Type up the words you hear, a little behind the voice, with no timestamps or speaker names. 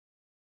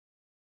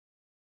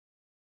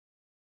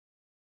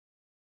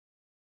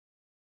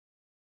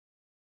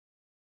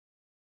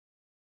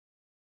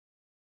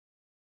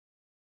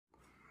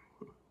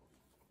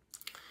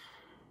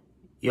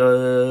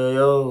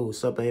Yo,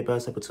 what's up, everybody?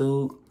 What's up,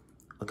 YouTube?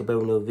 Okay, back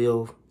with a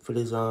video for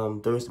this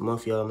Thursday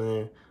month, y'all,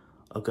 man.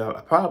 Okay,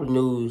 I probably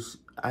news.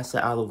 I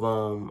said out of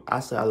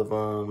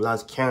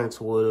Los County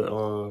to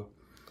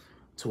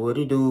where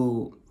the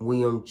dude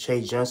William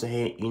Chase Johnson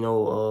had,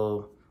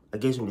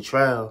 against him the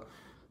trial.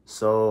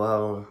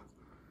 So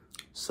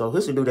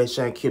here's the dude that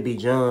shot and killed B.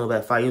 John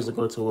about 5 years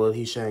ago to where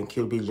he shot and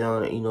killed B.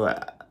 John.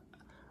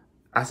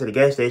 I said the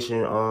gas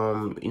station,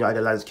 out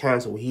of Los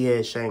County where he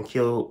had shot and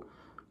killed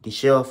the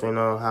sheriff, and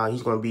how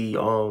he's gonna be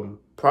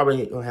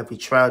probably gonna have a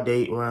trial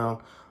date around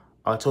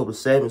October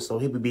 7th, so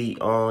he would be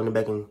on the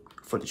back and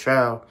for the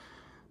trial.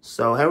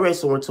 So I read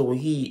somewhere to where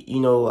he,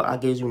 I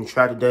guess he gonna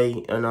try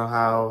today, and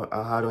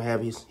how to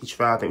have his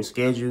trial thing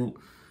scheduled,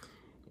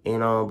 and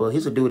but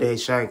he's a dude that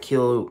had shot and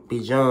killed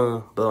B.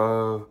 John,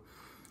 but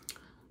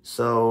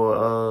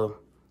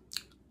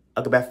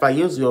about 5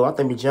 years ago, I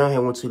think B. John had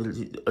went to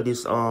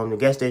the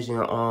gas station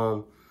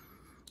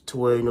to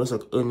where, it's a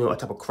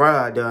type of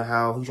crowd there,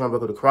 how he's trying to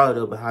break up the crowd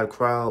up, but how the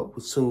crowd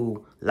was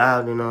too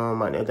loud, and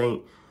I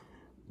think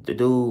the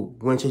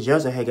dude went to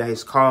Johnson had got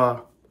his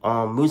car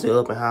music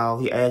up, and how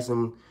he asked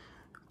him,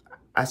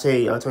 I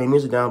say turn your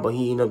music down, but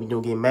he ended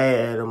up getting mad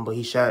at him, but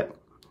he shot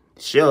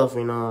the sheriff,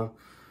 and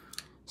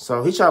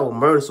so he tried with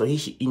murder, so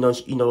he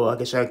I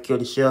guess shot and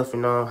killed the sheriff,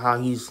 and how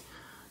he's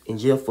in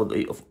jail for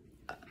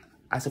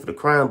the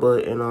crime,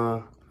 but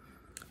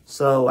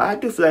so I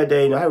do feel like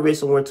that, I read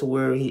somewhere to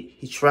where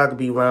he tried to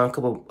be around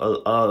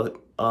around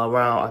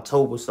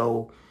October,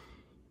 so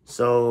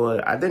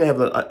I think they have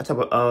a type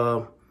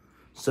of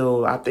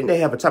so I think they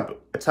have a type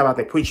I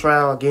think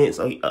pretrial against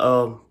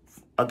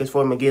I guess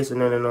for him against,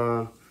 and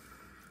then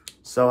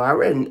so I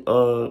read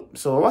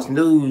so I watched the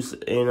news,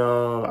 and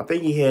I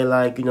think he had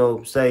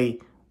say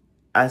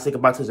I think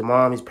about his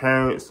mom, his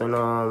parents, and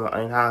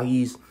how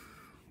he's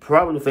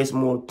probably facing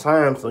more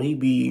time, so he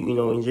be,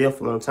 in jail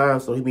for a long time,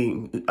 so he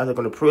be, I think,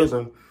 going to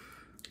prison,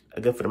 I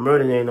guess, for the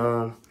murder,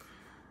 and,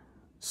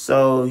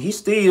 so he's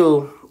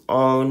still,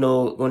 going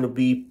to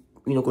be,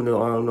 going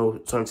to,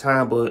 certain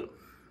time, but,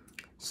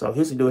 so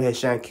here's the dude had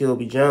shot and killed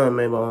B. John,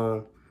 man,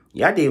 but,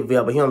 yeah, I did a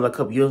video about him, like, a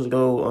couple years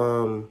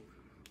ago,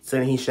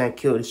 saying he shot and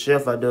killed the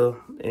sheriff out there,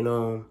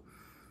 and,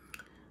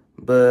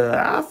 but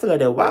I feel like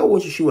that, why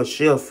would you shoot a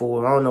sheriff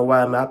for? I don't know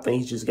why, man, I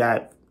think he just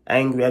got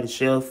angry at the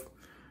sheriff,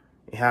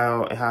 and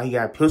how he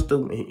got a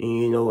pistol,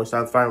 and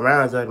started firing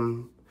rounds at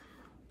him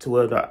to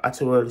where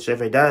the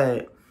sheriff had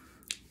died,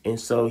 and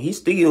so he's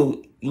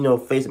still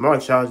facing more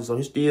charges. So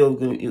he's still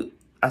gonna.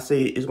 I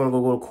say it's gonna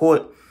go to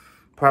court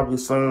probably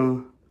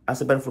soon. I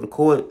said better for the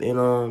court,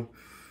 and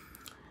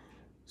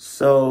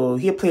so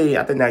he pleaded,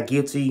 I think, not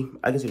guilty,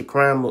 I guess, to the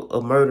crime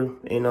of murder,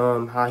 and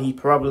how he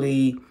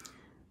probably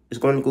is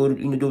going to go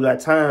do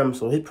that time.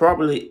 So he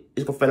probably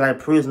is gonna feel like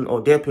prison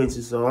or death penalty.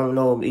 So I don't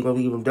know if he's gonna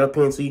be given death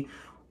penalty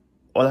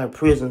or like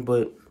prison,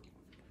 but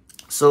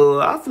so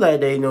I feel like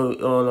that,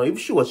 if you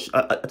shoot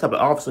a type of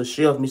officer,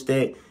 sheriff, means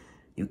that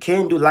you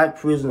can do life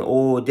prison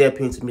or death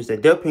penalty, means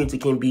that death penalty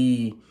can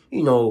be,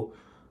 the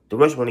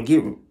rush want to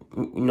get,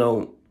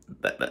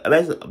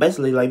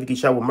 basically like if you get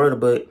shot with murder,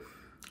 but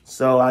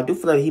so I do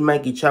feel like he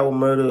might get shot with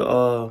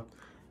murder,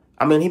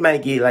 I mean, he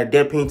might get like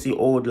death penalty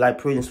or like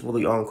prison for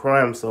the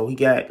crime, so he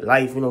got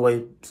life in a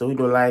way, so he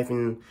doing life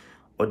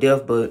or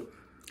death, but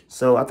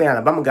so I think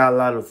Alabama got a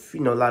lot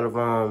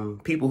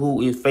of people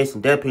who is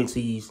facing death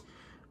penalties,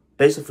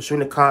 basically for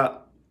shooting a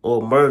cop or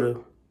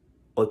murder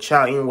or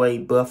child anyway.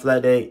 But I feel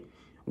like that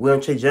William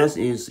Chase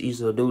Johnson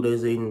is a dude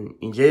that's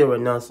in jail right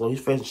now, so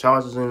he's facing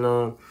charges,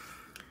 and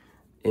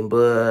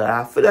but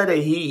I feel like that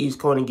he is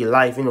going to get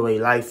life anyway,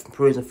 life in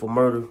prison for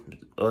murder.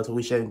 So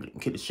we should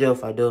get the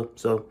sheriff out there.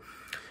 So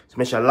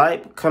make sure you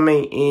like,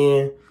 comment,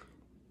 and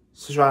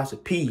subscribe to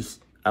peace.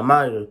 I'm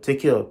out of here.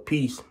 Take care.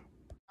 Peace.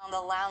 The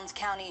Lowndes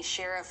County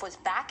Sheriff was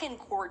back in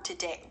court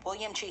today.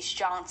 William Chase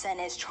Johnson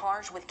is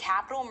charged with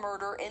capital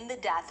murder in the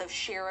death of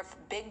Sheriff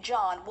Big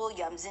John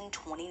Williams in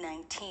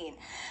 2019.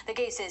 The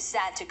case is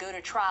set to go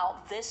to trial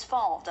this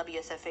fall.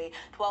 WSFA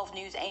 12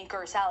 News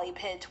anchor Sally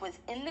Pitts was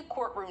in the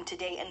courtroom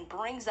today and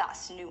brings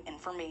us new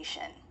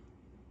information.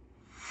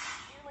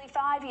 Nearly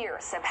 5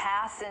 years have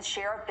passed since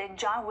Sheriff Big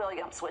John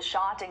Williams was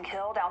shot and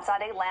killed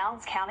outside a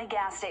Lowndes County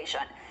gas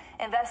station.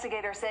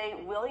 Investigators say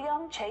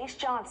William Chase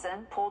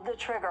Johnson pulled the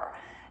trigger.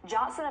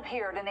 Johnson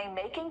appeared in a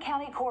Macon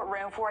County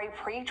courtroom for a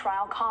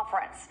pre-trial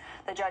conference.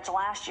 The judge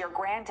last year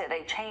granted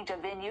a change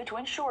of venue to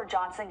ensure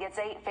Johnson gets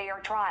a fair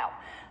trial.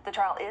 The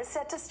trial is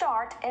set to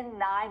start in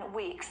 9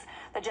 weeks.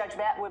 The judge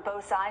met with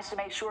both sides to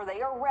make sure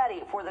they are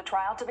ready for the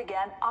trial to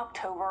begin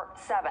October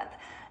 7th.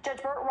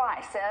 Judge Burt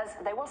Rice says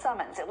they will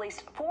summons at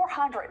least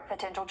 400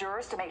 potential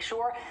jurors to make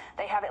sure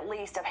they have at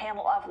least a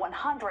panel of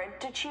 100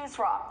 to choose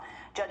from.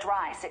 Judge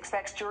Rice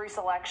expects jury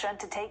selection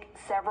to take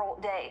several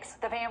days.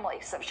 The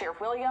families of Sheriff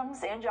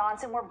Williams and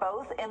Johnson were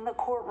both in the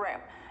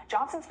courtroom.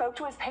 Johnson spoke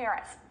to his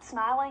parents,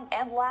 smiling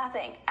and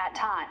laughing at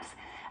times.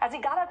 As he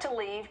got up to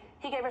leave,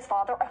 he gave his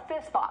father a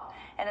fist bump,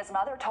 and his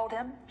mother told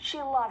him she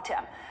loved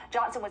him.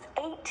 Johnson was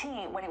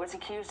 18 when he was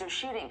accused of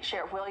shooting.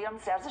 Sheriff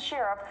Williams says the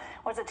sheriff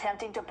was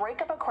attempting to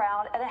break up a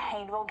crowd at a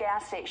Hayneville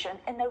gas station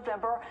in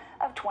November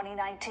of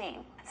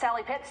 2019.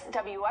 Sally Pitts,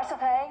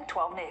 WSFA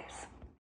 12 News.